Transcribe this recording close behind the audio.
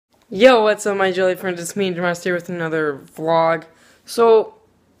Yo, what's up, my jelly friends? It's me, Jamas, here with another vlog. So,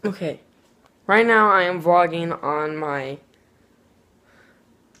 okay, right now I am vlogging on my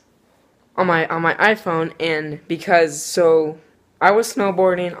iPhone, and I was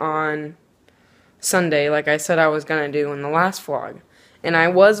snowboarding on Sunday, like I said I was gonna do in the last vlog, and I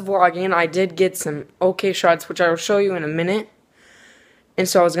was vlogging. I did get some okay shots, which I will show you in a minute. And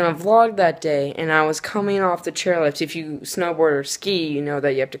so I was going to vlog that day, and I was coming off the chairlift. If you snowboard or ski, you know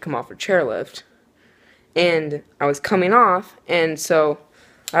that you have to come off a chairlift. And I was coming off, and so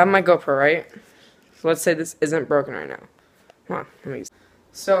I have my GoPro, right? So let's say this isn't broken right now. Come on, let me use it.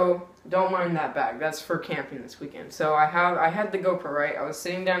 So don't mind that bag. That's for camping this weekend. So I had the GoPro, right? I was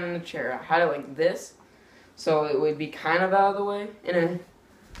sitting down in the chair. I had it like this, so it would be kind of out of the way. And then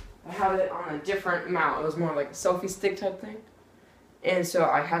I had it on a different mount. It was more like a selfie stick type thing. And so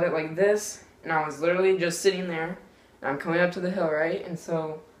I had it like this, and I was literally just sitting there, and I'm coming up to the hill, right? And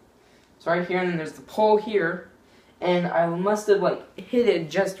so it's right here, and then there's the pole here, and I must have like hit it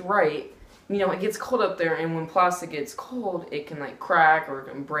just right. You know, it gets cold up there, and when plastic gets cold, it can like crack or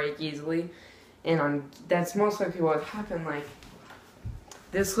it can break easily. And that's most likely what happened. Like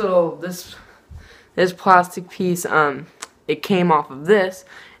this plastic piece, it came off of this,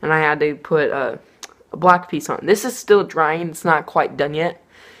 and I had to put a black piece on. This is still drying. It's not quite done yet,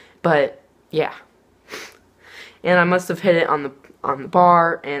 but yeah. And I must have hit it on the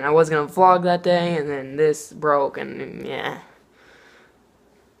bar, and I was gonna vlog that day, and then this broke, and yeah.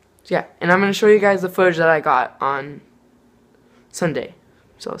 So yeah, and I'm gonna show you guys the footage that I got on Sunday.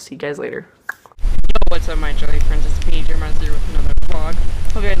 So I'll see you guys later. Yo, what's up, my jelly friends? It's me, Jeremiah, here with another vlog.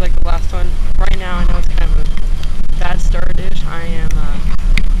 Hope you guys liked the last one. Right now, I know it's kind of a bad start-ish. I am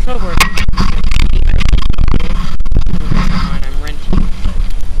snowboarding. I'm renting.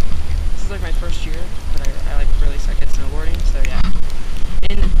 This is like my first year, but I like really suck at snowboarding, so yeah.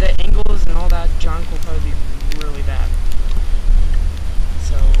 And the angles and all that junk will probably be really bad.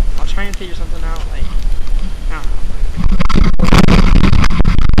 So I'll try and figure something out, like, I don't know.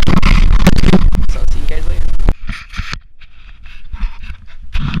 So I'll see you guys later.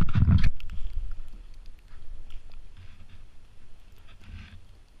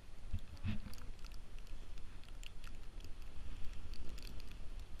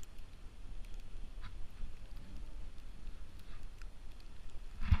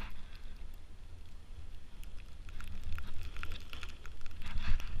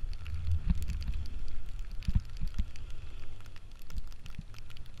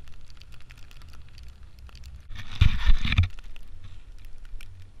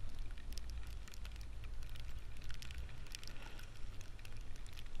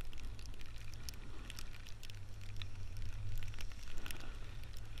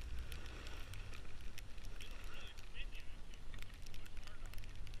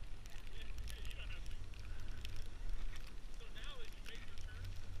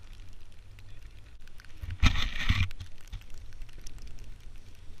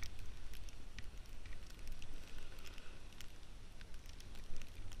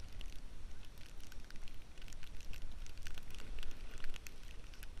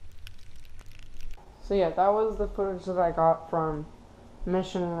 So yeah, that was the footage that I got from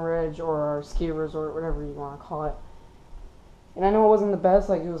Mission Ridge or ski resort, whatever you want to call it. And I know it wasn't the best,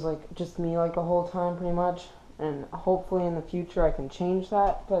 like it was like just me like the whole time pretty much. And hopefully in the future I can change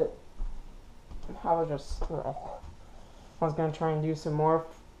that, but I was gonna try and do some more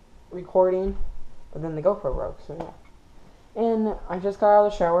recording, but then the GoPro broke, so yeah. And I just got out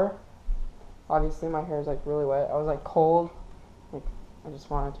of the shower. Obviously my hair is like really wet. I was like cold, like I just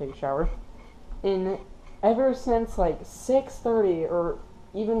want to take a shower. And ever since like 6:30 or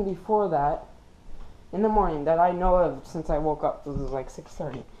even before that, in the morning that I know of since I woke up, this is like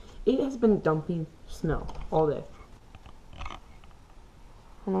 6:30, it has been dumping snow all day. I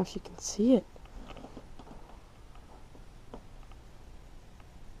don't know if you can see it.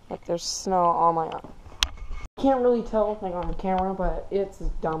 Like there's snow on my arm. Can't really tell like on the camera, but it's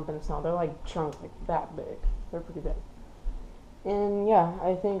dumping snow. They're like chunks like that big. They're pretty big. And yeah,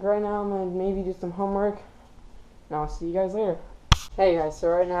 I think right now I'm gonna maybe do some homework, and I'll see you guys later. Hey guys, so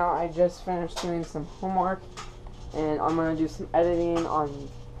right now I just finished doing some homework, and I'm gonna do some editing on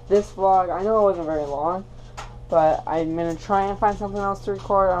this vlog. I know it wasn't very long, but I'm gonna try and find something else to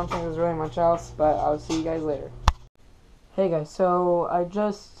record. I don't think there's really much else, but I'll see you guys later. Hey guys, so I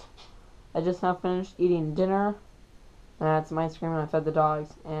just now finished eating dinner, and I had some ice cream, and I fed the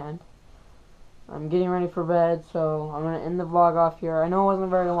dogs, and I'm getting ready for bed, so I'm going to end the vlog off here. I know it wasn't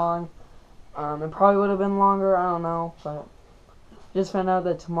very long. It probably would have been longer, I don't know, but just found out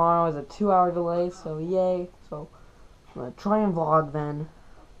that tomorrow is a 2-hour delay, so yay. So I'm going to try and vlog then.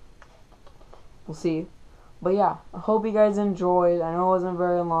 we'll see. But yeah, I hope you guys enjoyed. I know it wasn't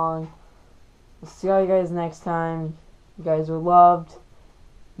very long. We'll see all you guys next time. You guys are loved.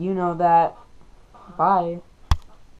 You know that. Bye.